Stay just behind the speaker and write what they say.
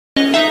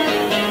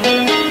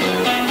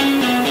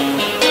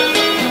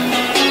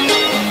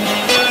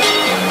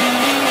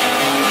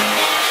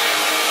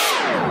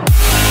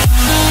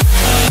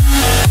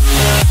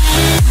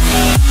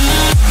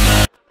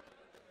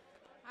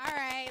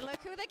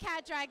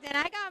Bragdon.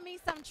 I got me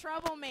some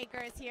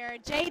troublemakers here,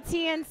 JT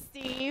and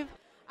Steve.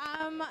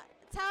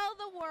 Tell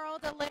the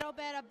world a little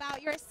bit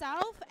about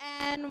yourself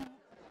and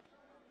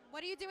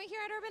what are you doing here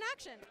at Urban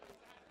Action?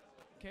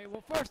 Okay,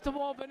 well, first of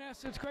all,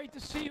 Vanessa, it's great to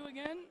see you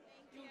again.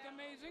 You look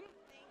amazing.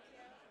 Thank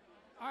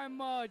you. I'm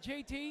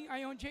JT.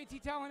 I own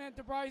JT Talent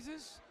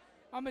Enterprises.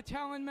 I'm a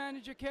talent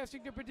manager,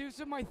 casting to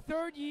producer. My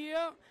third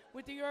year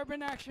with the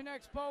Urban Action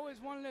Expo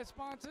as one of their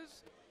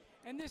sponsors.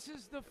 And this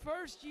is the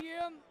first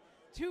year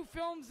 2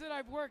 films that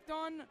I've worked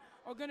on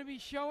are going to be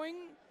showing.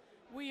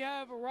 We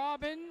have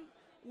Robin,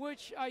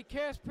 which I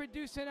cast,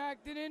 produced, and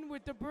acted in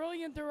with the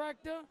brilliant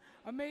director,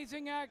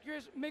 amazing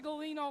actress,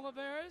 Migueline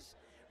Oliveras,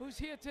 who's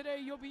here today.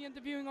 You'll be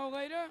interviewing her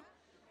later.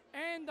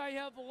 And I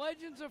have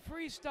Legends of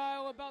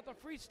Freestyle, about the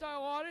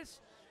freestyle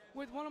artists,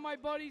 with one of my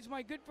buddies,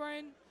 my good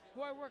friend,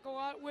 who I work a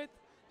lot with,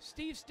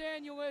 Steve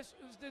Stanulis,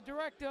 who's the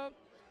director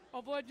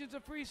of Legends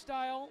of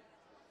Freestyle.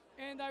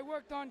 And I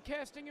worked on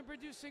casting and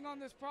producing on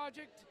this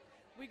project.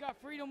 We got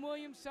Freedom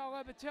Williams, Sal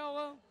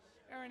Abatella,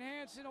 Aaron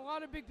Hansen, a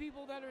lot of big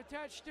people that are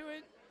attached to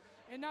it.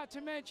 And not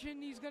to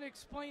mention, he's going to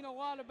explain a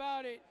lot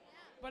about it.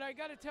 But I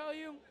got to tell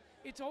you,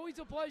 it's always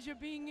a pleasure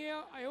being here.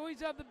 I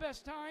always have the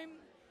best time.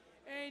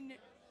 And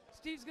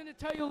Steve's going to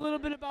tell you a little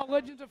bit about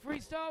Legends of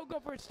Freestyle. Go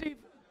for it, Steve.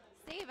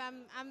 Steve,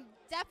 I'm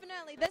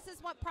definitely, this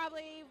is what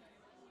probably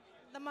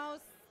the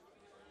most,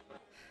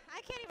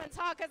 I can't even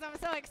talk because I'm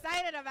so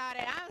excited about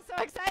it. I'm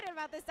so excited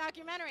about this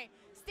documentary.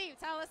 Steve,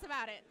 tell us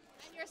about it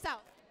and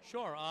yourself.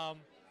 Sure.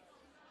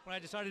 When I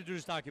decided to do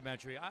this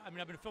documentary, I mean,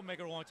 I've been a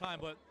filmmaker a long time,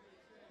 but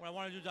when I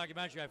wanted to do a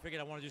documentary, I figured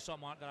I wanted to do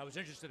something that I was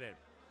interested in.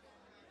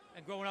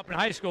 And growing up in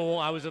high school,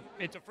 I was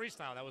into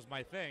freestyle. That was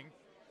my thing.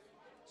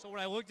 So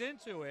when I looked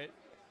into it,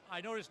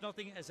 I noticed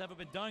nothing has ever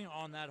been done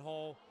on that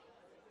whole,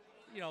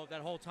 that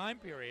whole time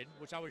period,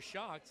 which I was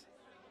shocked.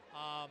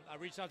 I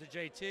reached out to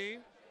JT.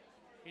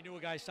 He knew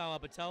a guy, Sal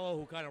Abatella,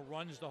 who kind of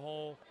runs the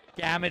whole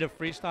gamut of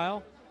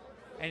freestyle,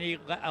 and he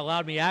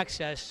allowed me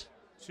access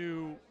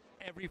to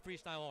every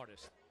freestyle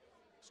artist.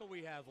 So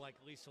we have like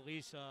Lisa,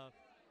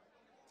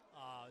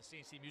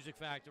 CNC Music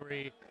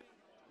Factory,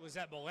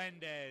 Lizette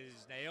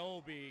Melendez,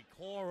 Niobe,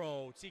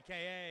 Coro,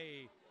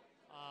 TKA.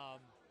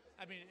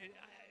 I mean,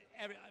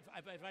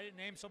 if I didn't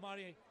name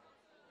somebody,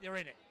 they're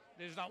in it.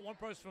 There's not one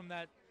person from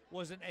that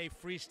wasn't a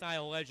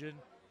freestyle legend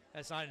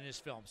that's not in this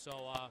film.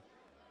 So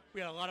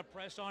we had a lot of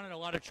press on it, a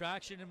lot of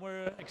traction, and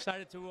we're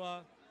excited to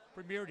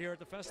premiere it here at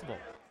the festival.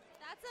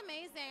 That's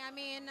amazing. I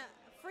mean,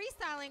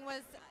 freestyling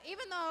was,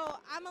 even though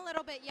I'm a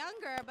little bit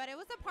younger, but it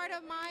was a part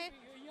of my,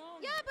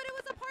 but it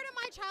was a part of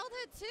my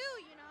childhood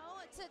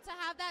too, to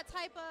have that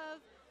type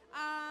of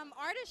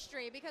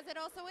artistry, because it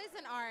also is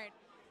an art.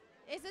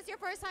 Is this your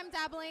first time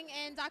dabbling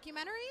in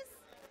documentaries?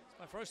 It's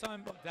my first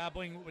time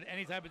dabbling with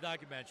any type of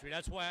documentary.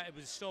 That's why it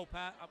was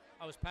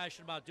I was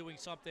passionate about doing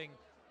something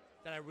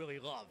that I really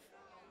love.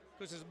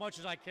 Because as much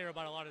as I care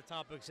about a lot of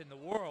topics in the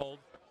world,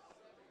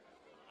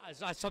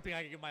 it's not something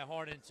I could get my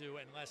heart into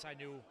unless I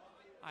knew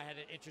I had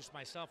an interest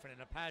myself in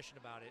and a passion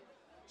about it.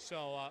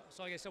 So,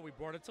 like I said, we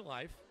brought it to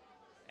life,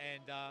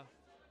 and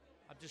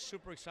I'm just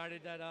super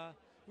excited that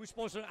we were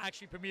supposed to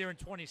actually premiere in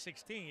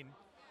 2016,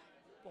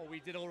 but we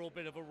did a little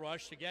bit of a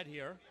rush to get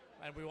here,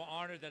 and we were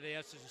honored that they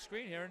asked us to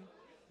screen here,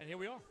 and here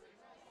we are.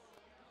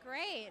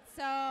 Great.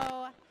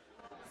 So,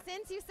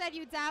 since you said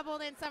you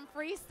dabbled in some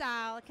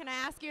freestyle, can I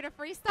ask you to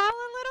freestyle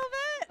a little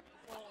bit?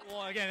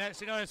 Well, again,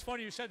 it's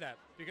funny you said that,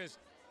 because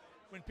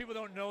when people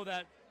don't know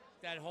that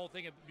whole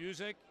thing of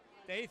music,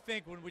 they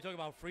think when we talk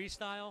about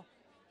freestyle,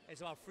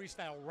 it's about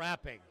freestyle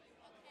rapping,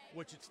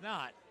 which it's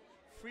not.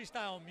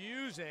 Freestyle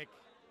music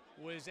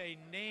was a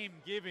name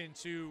given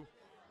to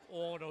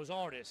all of those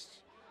artists.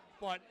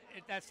 But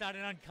that's not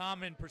an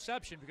uncommon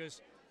perception,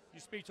 because you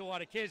speak to a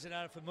lot of kids that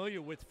aren't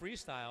familiar with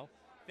freestyle,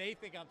 they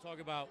think I'm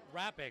talking about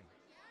rapping,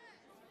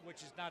 which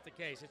is not the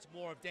case. It's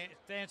more of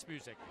dance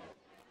music.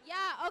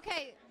 Yeah,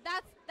 okay,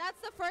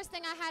 that's the first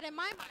thing I had in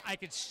my mind. I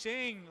could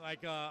sing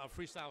like a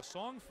freestyle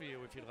song for you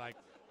if you'd like.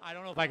 I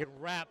don't know if I could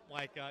rap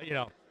like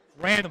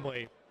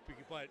randomly,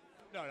 but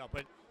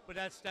but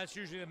that's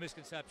usually a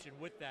misconception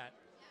with that.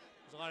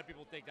 Because a lot of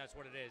people think that's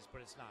what it is,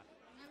 but it's not.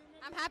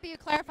 I'm happy you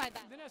clarified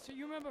that. Vanessa,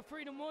 you remember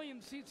Freedom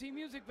Williams, CNC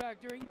Music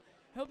Factory?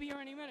 He'll be here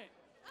any minute.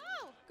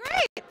 Oh,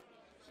 great!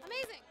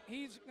 Amazing.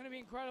 He's going to be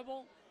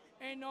incredible.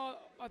 And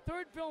a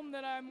third film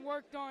that I'm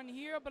worked on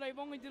here, but I've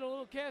only did a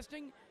little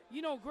casting.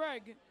 You know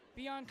Greg,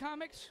 Beyond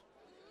Comics.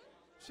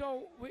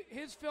 So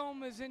his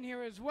film is in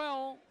here as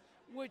well,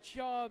 which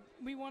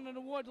we won an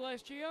award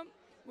last year.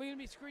 We're going to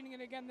be screening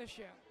it again this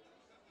year.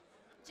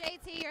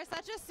 JT, you're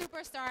such a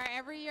superstar.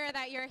 Every year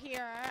that you're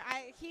here,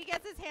 he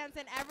gets his hands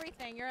in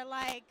everything. You're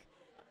like,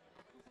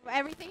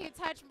 everything you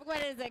touch,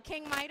 what is it,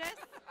 King Midas?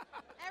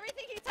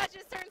 Everything he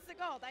touches turns to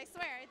gold. I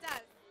swear, it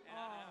does.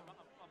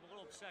 I'm a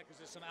little upset because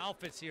there's some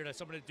outfits here that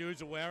some of the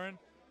dudes are wearing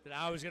that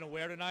I was going to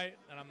wear tonight,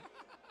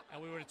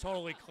 and we would have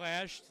totally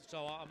clashed.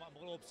 So I'm a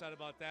little upset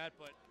about that,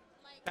 but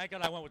thank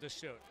God I went with this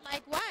suit.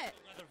 Like what?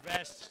 Leather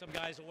vest some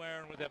guys are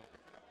wearing with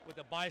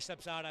the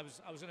biceps out. I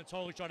was going to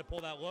totally try to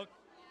pull that look.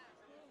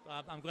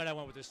 I'm glad I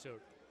went with this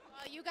suit.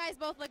 Well, you guys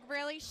both look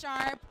really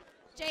sharp.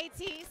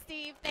 JT,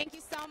 Steve, thank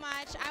you so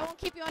much. I won't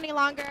keep you any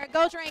longer.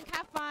 Go drink,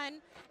 have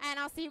fun, and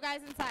I'll see you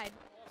guys inside.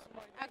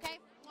 Okay?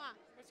 Mwah.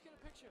 Let's get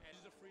a picture. This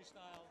is a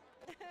freestyle.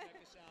 Check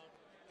this out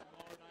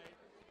tomorrow night,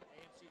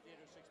 AMC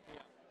Theater, 6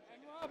 p.m. And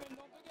Robin,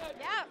 don't